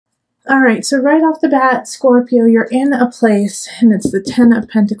All right, so right off the bat, Scorpio, you're in a place, and it's the Ten of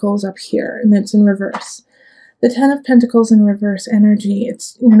Pentacles up here, and it's in reverse. The Ten of Pentacles in reverse energy,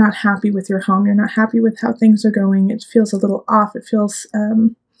 you're not happy with your home. You're not happy with how things are going. It feels a little off. It feels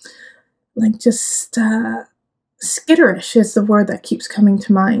like just skitterish is the word that keeps coming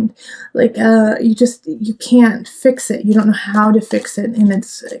to mind. Like you can't fix it. You don't know how to fix it, and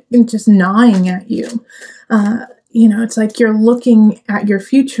it's just gnawing at you. It's like you're looking at your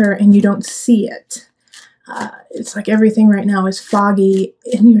future and you don't see it. It's like everything right now is foggy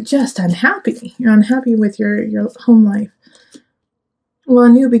and you're just unhappy. You're unhappy with your home life. Well, a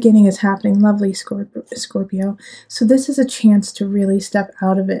new beginning is happening. Lovely, Scorpio. So this is a chance to really step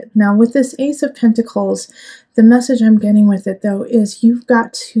out of it. Now, with this Ace of Pentacles, the message I'm getting with it, though, is you've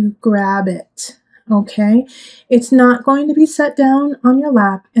got to grab it. Okay? It's not going to be set down on your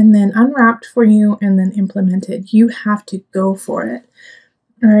lap and then unwrapped for you and then implemented. You have to go for it.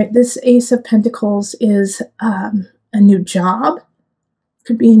 All right, this Ace of Pentacles is a new job.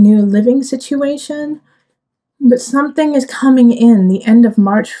 Could be a new living situation. But something is coming in the end of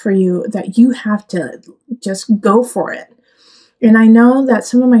March for you that you have to just go for it. And I know that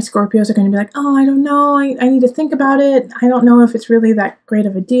some of my Scorpios are going to be like, oh, I don't know. I need to think about it. I don't know if it's really that great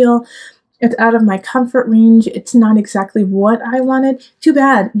of a deal. It's out of my comfort range. It's not exactly what I wanted. Too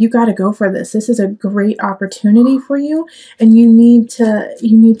bad. You got to go for this. This is a great opportunity for you, and you need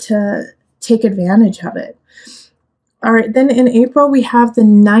to take advantage of it. All right, then in April, we have the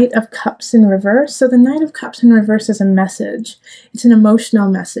Knight of Cups in reverse. So the Knight of Cups in reverse is a message. It's an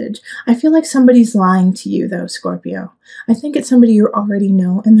emotional message. I feel like somebody's lying to you, though, Scorpio. I think it's somebody you already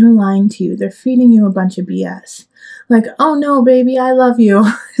know, and they're lying to you. They're feeding you a bunch of BS. Like, oh, no, baby, I love you.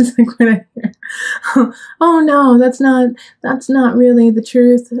 It's like when I hear, oh, no, that's not really the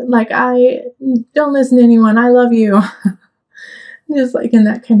truth. Like, I don't listen to anyone. I love you. Just like in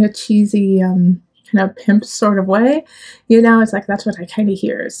that kind of cheesy, kind of pimp sort of way, it's like that's what I kind of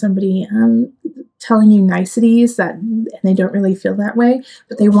hear, is somebody telling you niceties and they don't really feel that way,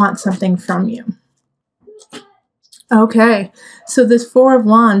 but they want something from you. Okay, so this Four of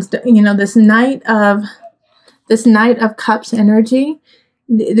Wands, this Knight of Cups energy,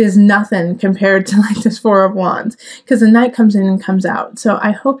 it is nothing compared to like this Four of Wands, because the Knight comes in and comes out. So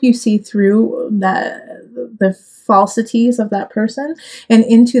I hope you see through the falsities of that person and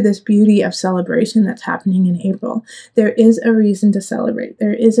into this beauty of celebration that's happening in April. There is a reason to celebrate.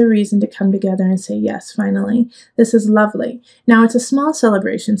 There is a reason to come together and say, yes, finally, this is lovely. Now, it's a small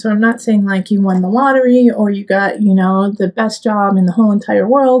celebration, so I'm not saying like you won the lottery or you got, the best job in the whole entire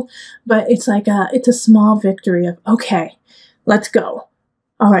world, but it's like it's a small victory of, okay, let's go.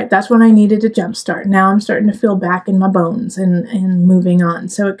 All right, that's what I needed to jumpstart. Now I'm starting to feel back in my bones and moving on.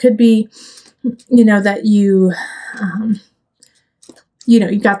 So it could be, that you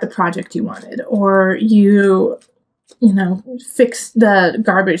got the project you wanted, or you fixed the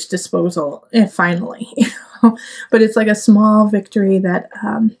garbage disposal finally, but it's like a small victory that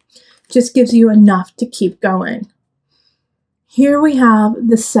just gives you enough to keep going. Here we have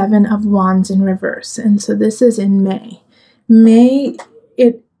the Seven of Wands in reverse. And so this is in May. May,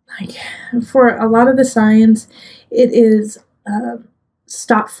 for a lot of the signs, it is,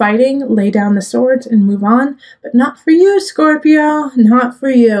 stop fighting, lay down the swords, and move on. But not for you, Scorpio. Not for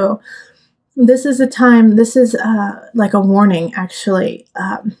you. This is a time, this is like a warning, actually,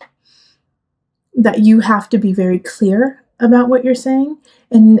 that you have to be very clear about what you're saying,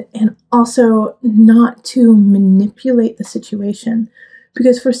 and also not to manipulate the situation.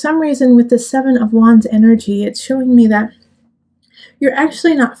 Because for some reason, with the Seven of Wands energy, it's showing me that you're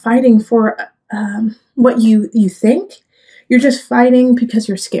actually not fighting for what you think. You're just fighting because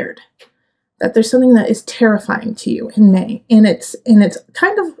you're scared that there's something that is terrifying to you in May, and it's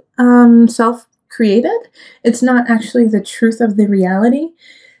kind of self-created. It's not actually the truth of the reality.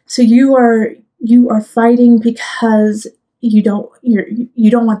 So you are fighting because you don't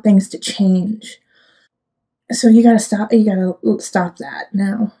want things to change. So you gotta stop that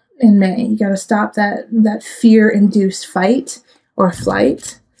now in May. You gotta stop that fear-induced fight or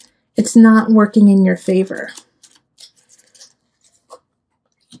flight. It's not working in your favor.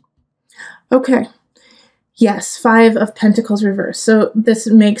 Okay. Yes, Five of Pentacles reverse. So this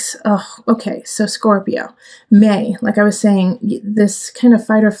makes, okay, so Scorpio, May, like I was saying, this kind of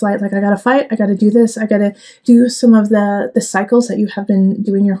fight or flight, like I gotta fight, I gotta do this, I gotta do some of the cycles that you have been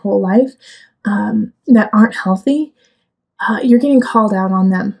doing your whole life that aren't healthy. You're getting called out on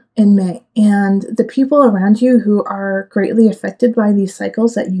them in May. And the people around you who are greatly affected by these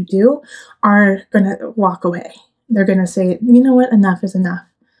cycles that you do are gonna walk away. They're gonna say, you know what, enough is enough.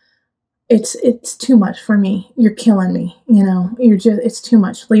 it's too much for me. You're killing me. It's too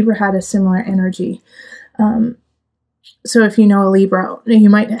much. Libra had a similar energy. So if you know a Libra, you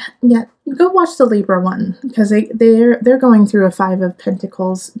might go watch the Libra one, because they're going through a 5 of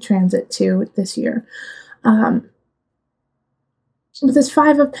Pentacles transit too this year. But this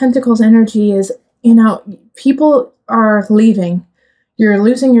 5 of Pentacles energy is, people are leaving. You're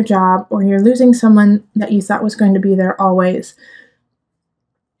losing your job, or you're losing someone that you thought was going to be there always.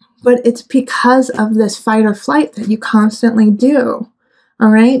 But it's because of this fight or flight that you constantly do. All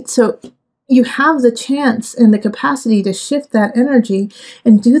right? So you have the chance and the capacity to shift that energy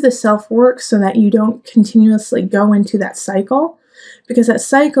and do the self-work so that you don't continuously go into that cycle, because that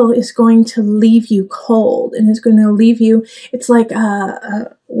cycle is going to leave you cold, and it's going to leave you, it's like,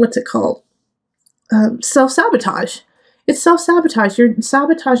 what's it called? Self-sabotage. It's self-sabotage. You're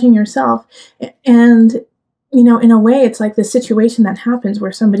sabotaging yourself. And, in a way, it's like the situation that happens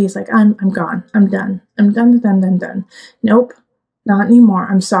where somebody's like, I'm gone. I'm done. I'm done. Nope. Not anymore.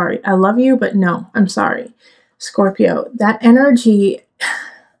 I'm sorry. I love you, but no, I'm sorry. Scorpio, that energy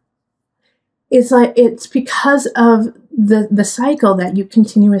is like, it's because of the cycle that you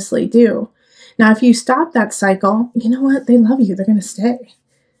continuously do. Now, if you stop that cycle, you know what? They love you. They're going to stay.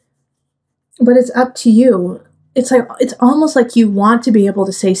 But it's up to you. It's almost like you want to be able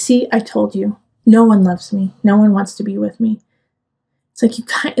to say, see, I told you. No one loves me. No one wants to be with me.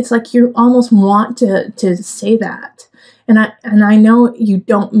 It's like you almost want to say that. And I know you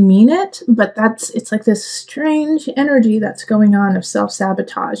don't mean it, but it's like this strange energy that's going on of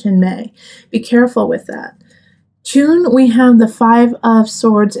self-sabotage in May. Be careful with that. June, we have the 5 of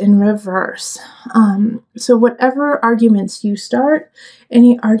Swords in reverse. So whatever arguments you start,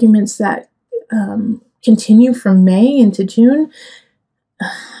 any arguments that continue from May into June,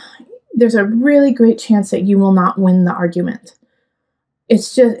 there's a really great chance that you will not win the argument.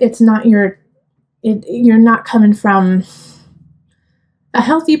 You're not coming from a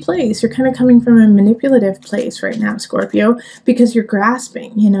healthy place. You're kind of coming from a manipulative place right now, Scorpio, because you're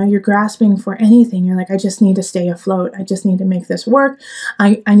grasping, you're grasping for anything. You're like, I just need to stay afloat. I just need to make this work.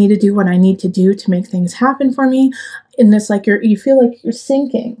 I need to do what I need to do to make things happen for me. And it's like you feel like you're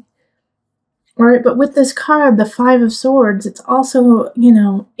sinking. All right, but with this card, the 5 of Swords, it's also,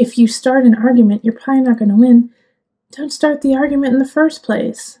 if you start an argument, you're probably not going to win. Don't start the argument in the first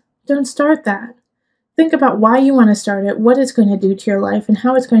place. Don't start that. Think about why you want to start it, what it's going to do to your life, and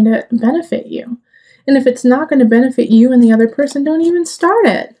how it's going to benefit you. And if it's not going to benefit you and the other person, don't even start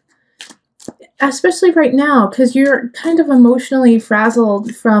it. Especially right now, because you're kind of emotionally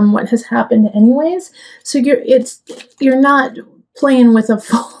frazzled from what has happened anyways. So you're not playing with a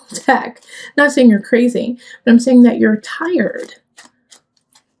full deck. Not saying you're crazy, but I'm saying that you're tired.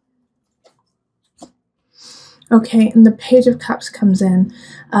 Okay, and the Page of Cups comes in.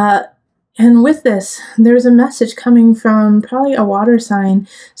 And with this, there's a message coming from probably a water sign.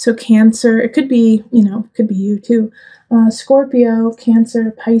 So Cancer, it could be, could be you too. Scorpio,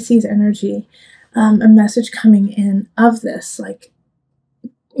 Cancer, Pisces energy. A message coming in of this, like,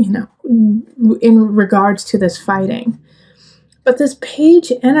 in regards to this fighting. But this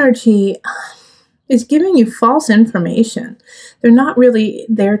Page energy is giving you false information. They're not really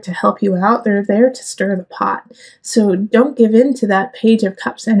there to help you out. They're there to stir the pot. So don't give in to that Page of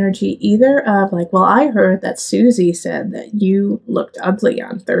Cups energy either of like, well, I heard that Susie said that you looked ugly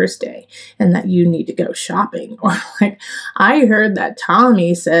on Thursday and that you need to go shopping. Or like, I heard that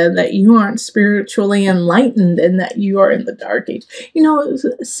Tommy said that you aren't spiritually enlightened and that you are in the dark age.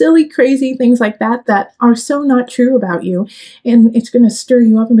 Silly, crazy things like that are so not true about you. And it's going to stir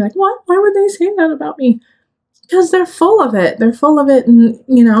you up and be like, what? Why would they say that about me? Because they're full of it. They're full of it, and,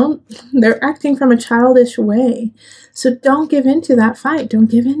 they're acting from a childish way. So don't give into that fight.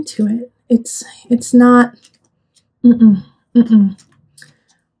 Don't give into it. It's not,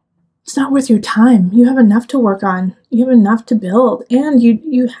 It's not worth your time. You have enough to work on. You have enough to build. And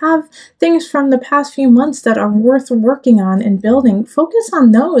you have things from the past few months that are worth working on and building. Focus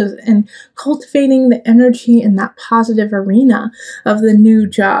on those and cultivating the energy in that positive arena of the new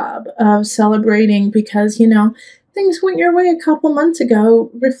job, of celebrating because, things went your way a couple months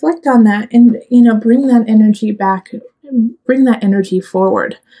ago. Reflect on that and, bring that energy back. Bring that energy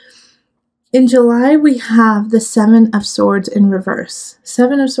forward. In July, we have the 7 of Swords in reverse.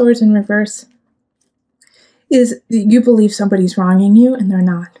 7 of Swords in reverse is you believe somebody's wronging you and they're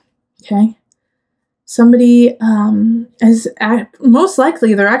not, okay? Somebody most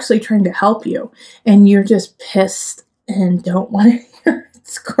likely they're actually trying to help you and you're just pissed and don't want to hear it,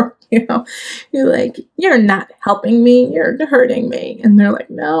 Scorpio. You're like, you're not helping me, you're hurting me. And they're like,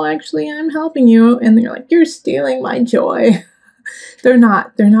 no, actually I'm helping you. And you're like, you're stealing my joy. They're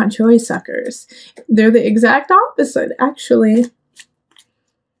not joy suckers. They're the exact opposite, actually.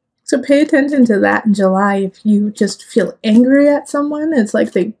 So pay attention to that in July. If you just feel angry at someone, it's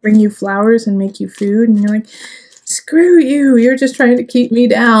like they bring you flowers and make you food, and you're like, screw you, you're just trying to keep me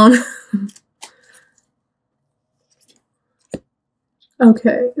down.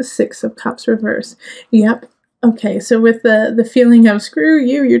 Okay, 6 of Cups reverse. Yep. Okay, so with the feeling of screw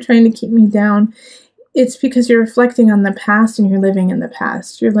you, you're trying to keep me down, it's because you're reflecting on the past and you're living in the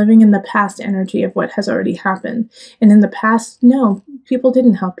past. You're living in the past energy of what has already happened. And in the past, no, people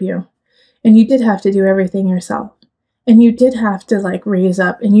didn't help you. And you did have to do everything yourself. And you did have to like raise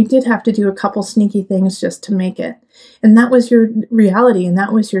up, and you did have to do a couple sneaky things just to make it. And that was your reality, and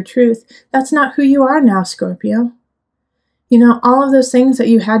that was your truth. That's not who you are now, Scorpio. You know, all of those things that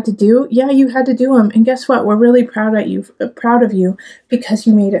you had to do, yeah, you had to do them. And guess what? We're really proud of you because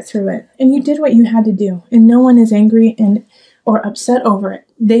you made it through it. And you did what you had to do. And no one is angry or upset over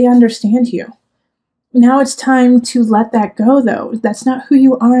it. They understand you. Now it's time to let that go, though. That's not who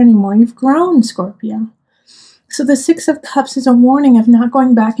you are anymore. You've grown, Scorpio. So the 6 of Cups is a warning of not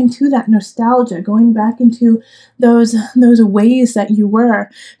going back into that nostalgia, going back into those ways that you were,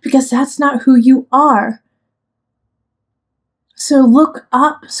 because that's not who you are. So look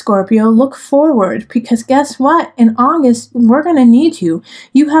up, Scorpio, look forward, because guess what? In August, we're going to need you.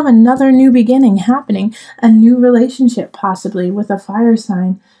 You have another new beginning happening, a new relationship possibly with a fire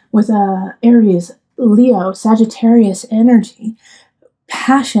sign, with a Aries, Leo, Sagittarius energy.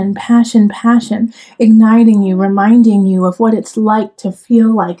 Passion, passion, passion, igniting you, reminding you of what it's like to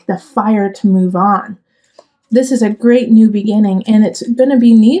feel like the fire to move on. This is a great new beginning, and it's going to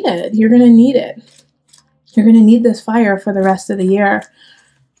be needed. You're going to need it. You're going to need this fire for the rest of the year.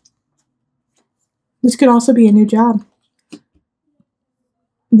 This could also be a new job.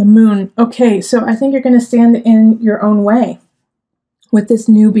 The moon. Okay, so I think you're going to stand in your own way with this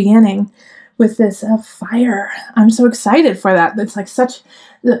new beginning, with this fire. I'm so excited for that. It's like such,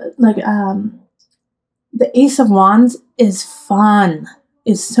 the Ace of Wands is fun.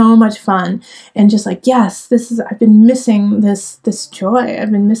 Is so much fun, and just like, yes, I've been missing this joy.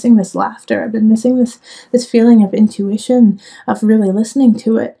 I've been missing this laughter. I've been missing this feeling of intuition, of really listening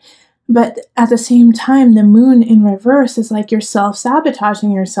to it. But at the same time, the moon in reverse is like you're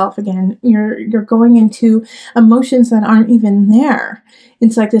self-sabotaging yourself again. You're going into emotions that aren't even there.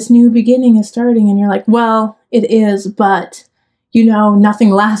 It's like this new beginning is starting, and you're like, well, it is, but you know,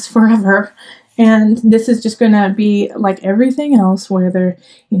 nothing lasts forever. And this is just going to be like everything else, where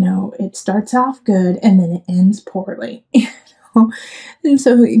it starts off good and then it ends poorly. And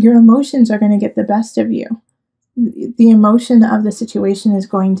so your emotions are going to get the best of you. The emotion of the situation is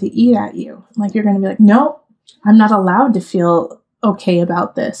going to eat at you. Like you're going to be like, nope, I'm not allowed to feel okay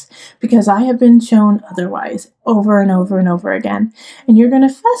about this because I have been shown otherwise over and over and over again. And you're going to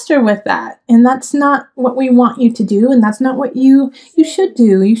fester with that. And that's not what we want you to do. And that's not what you should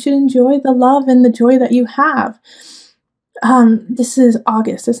do. You should enjoy the love and the joy that you have. This is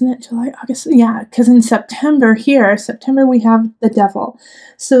August, isn't it? July, August. Yeah, because in September we have the devil.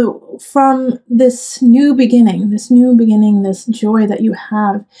 So from this new beginning, this joy that you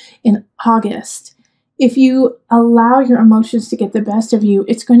have in August, if you allow your emotions to get the best of you,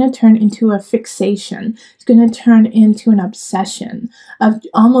 it's going to turn into a fixation. It's going to turn into an obsession of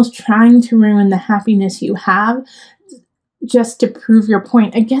almost trying to ruin the happiness you have just to prove your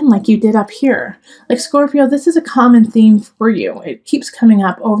point. Again, like you did up here. Like Scorpio, this is a common theme for you. It keeps coming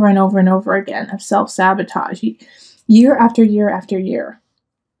up over and over and over again of self-sabotage, year after year after year.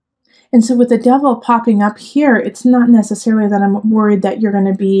 And so with the devil popping up here, it's not necessarily that I'm worried that you're going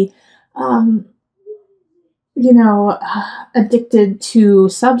to be addicted to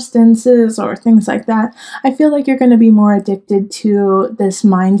substances or things like that. I feel like you're going to be more addicted to this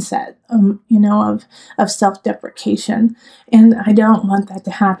mindset, of self-deprecation. And I don't want that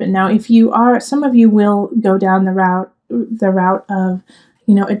to happen. Now, if you are, some of you will go down the route of,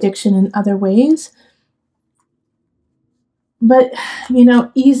 addiction in other ways. But,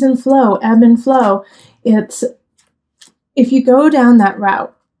 ease and flow, ebb and flow. If you go down that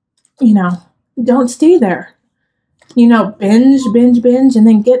route, don't stay there. Binge, and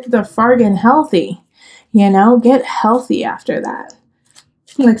then get the fargan healthy. Get healthy after that.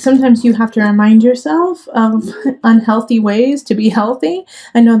 Like sometimes you have to remind yourself of unhealthy ways to be healthy.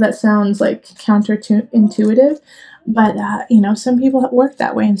 I know that sounds like counterintuitive, but some people work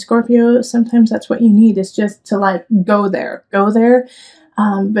that way. And Scorpio, sometimes that's what you need, is just to like go there.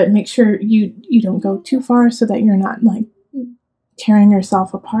 But make sure you don't go too far so that you're not like tearing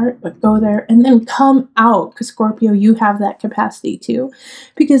yourself apart, but go there and then come out, because Scorpio, you have that capacity too.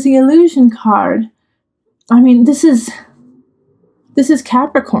 Because the illusion card, this is This is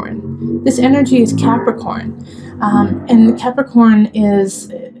Capricorn. This energy is Capricorn. And Capricorn is,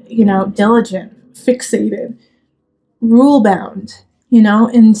 diligent, fixated, rule bound,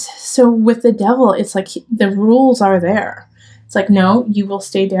 and so with the devil, it's like the rules are there. It's like, no, you will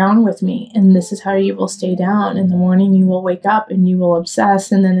stay down with me, and this is how you will stay down. In the morning, you will wake up and you will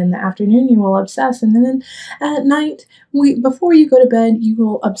obsess, and then in the afternoon, you will obsess, and then at night, before you go to bed, you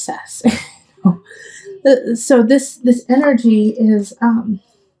will obsess. So this energy is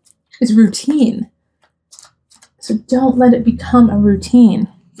routine. So don't let it become a routine.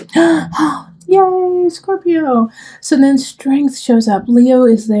 Yay, Scorpio. So then strength shows up. Leo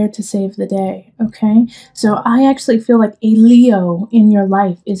is there to save the day, okay? So I actually feel like a Leo in your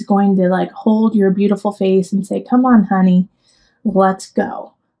life is going to like hold your beautiful face and say, come on, honey, let's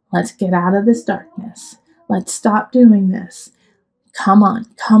go. Let's get out of this darkness. Let's stop doing this. Come on,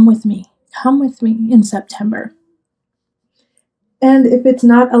 come with me. Come with me in September. And if it's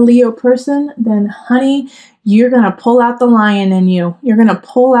not a Leo person, then honey, you're going to pull out the lion in you. You're going to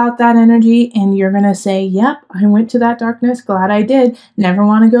pull out that energy and you're going to say, yep, I went to that darkness. Glad I did. Never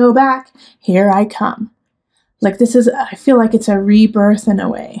want to go back. Here I come. Like I feel like it's a rebirth in a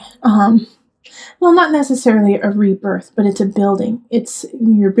way. Well, not necessarily a rebirth, but it's a building.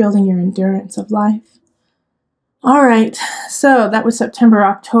 You're building your endurance of life. All right. So that was September,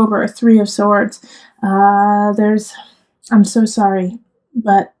 October, 3 of Swords. I'm so sorry,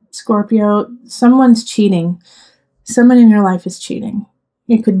 but Scorpio, someone's cheating. Someone in your life is cheating.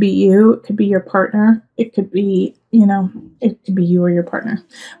 It could be you. It could be your partner. It could be, it could be you or your partner.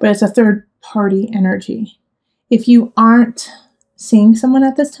 But it's a third party energy. If you aren't seeing someone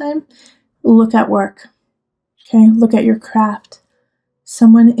at this time, look at work. Okay? Look at your craft.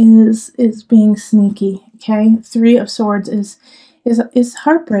 Someone is being sneaky. Okay? 3 of Swords is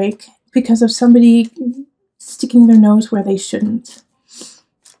heartbreak because of somebody sticking their nose where they shouldn't.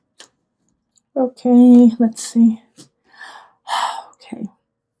 Okay, let's see. Okay.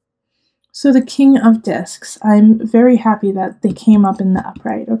 So the King of Discs. I'm very happy that they came up in the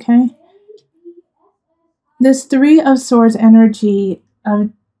upright, okay? This 3 of Swords energy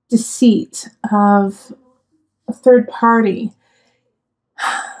of deceit, of a third party.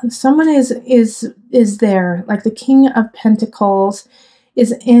 Someone is there, like the King of Pentacles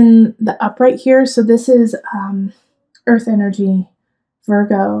is in the upright here. So this is Earth energy,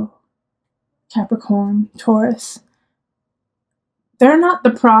 Virgo, Capricorn, Taurus. They're not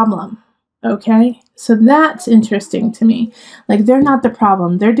the problem, okay? So that's interesting to me. Like they're not the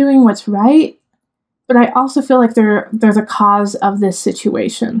problem. They're doing what's right, but I also feel like they're the cause of this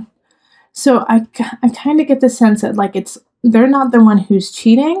situation. So I kind of get the sense that like they're not the one who's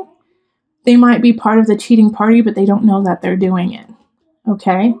cheating. They might be part of the cheating party, but they don't know that they're doing it.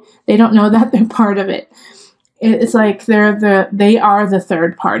 Okay? They don't know that they're part of it. It's like they are the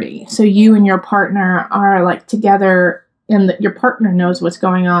third party. So you and your partner are like together and your partner knows what's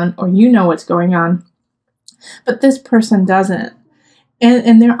going on or you know what's going on. But this person doesn't.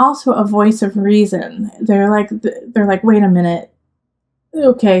 And they're also a voice of reason. They're like, wait a minute.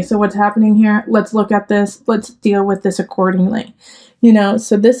 Okay, so what's happening here? Let's look at this. Let's deal with this accordingly.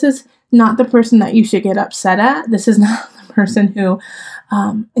 So this is not the person that you should get upset at. This is not the person who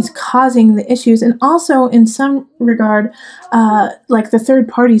is causing the issues. And also, in some regard, like the third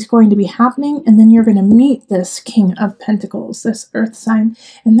party is going to be happening, and then you're going to meet this King of Pentacles, this Earth sign,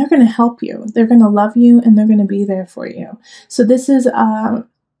 and they're going to help you. They're going to love you, and they're going to be there for you. So this is,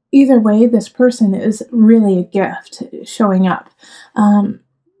 either way, this person is really a gift showing up.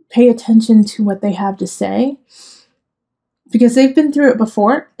 Pay attention to what they have to say, because they've been through it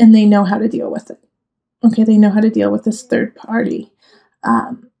before, and they know how to deal with it. Okay, they know how to deal with this third party.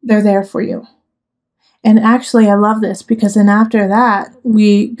 They're there for you. And actually, I love this because then after that,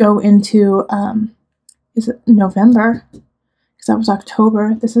 we go into, is it November? Because that was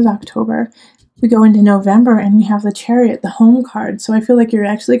October. This is October. We go into November and we have the Chariot, the home card. So I feel like you're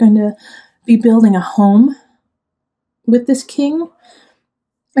actually going to be building a home with this king.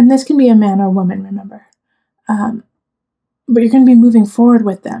 And this can be a man or woman, remember. But you're going to be moving forward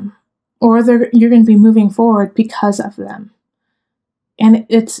with them. Or you're going to be moving forward because of them. And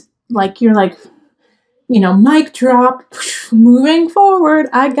it's like, you're like, mic drop, moving forward.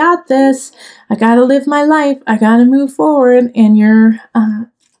 I got this. I got to live my life. I got to move forward. And you're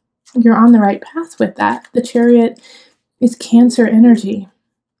on the right path with that. The Chariot is Cancer energy.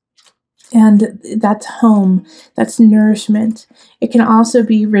 And that's home. That's nourishment. It can also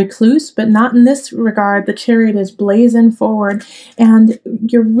be recluse, but not in this regard. The Chariot is blazing forward. And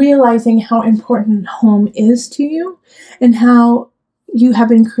you're realizing how important home is to you and how you have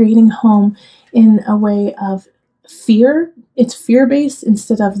been creating home in a way of fear. It's fear-based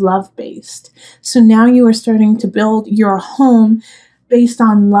instead of love-based. So now you are starting to build your home based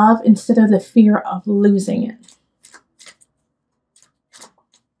on love instead of the fear of losing it.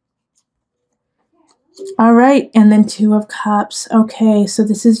 All right, and then Two of Cups. Okay, so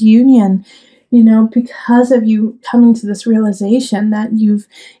this is union. You know, because of you coming to this realization that you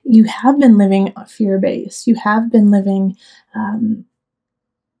have been living fear-based. You have been living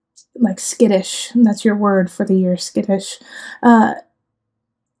like skittish. That's your word for the year, skittish.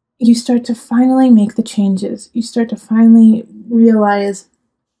 You start to finally make the changes. You start to finally realize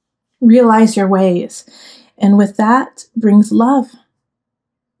your ways. And with that brings love.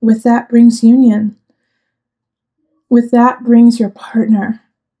 With that brings union. With that brings your partner.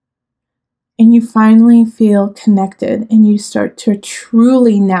 And you finally feel connected, and you start to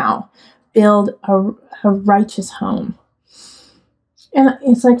truly now build a righteous home. And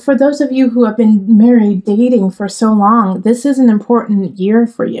it's like, for those of you who have been married, dating for so long, this is an important year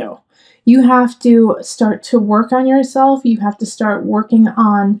for you. You have to start to work on yourself. You have to start working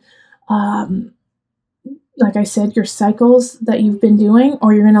on, like I said, your cycles that you've been doing,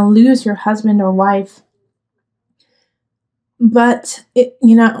 or you're going to lose your husband or wife. But,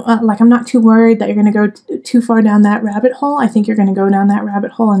 like, I'm not too worried that you're going to go too far down that rabbit hole. I think you're going to go down that rabbit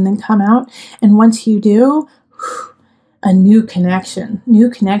hole and then come out. And once you do, a new connection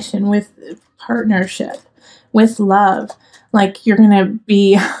with partnership, with love. Like, you're going to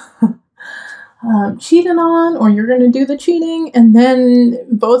be cheated on, or you're going to do the cheating. And then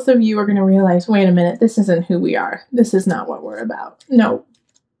both of you are going to realize, wait a minute, this isn't who we are. This is not what we're about. No,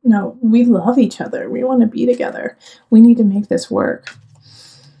 we love each other. We want to be together. We need to make this work.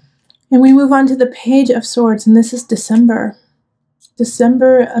 And we move on to the Page of Swords, and this is December.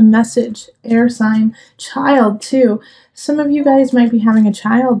 December, a message, air sign, child too. Some of you guys might be having a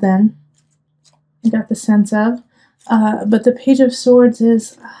child then. I got the sense of. But the Page of Swords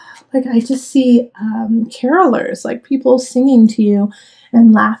is, like, I just see carolers, like people singing to you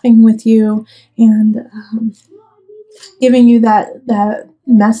and laughing with you and giving you that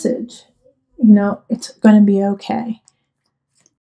message. It's going to be okay.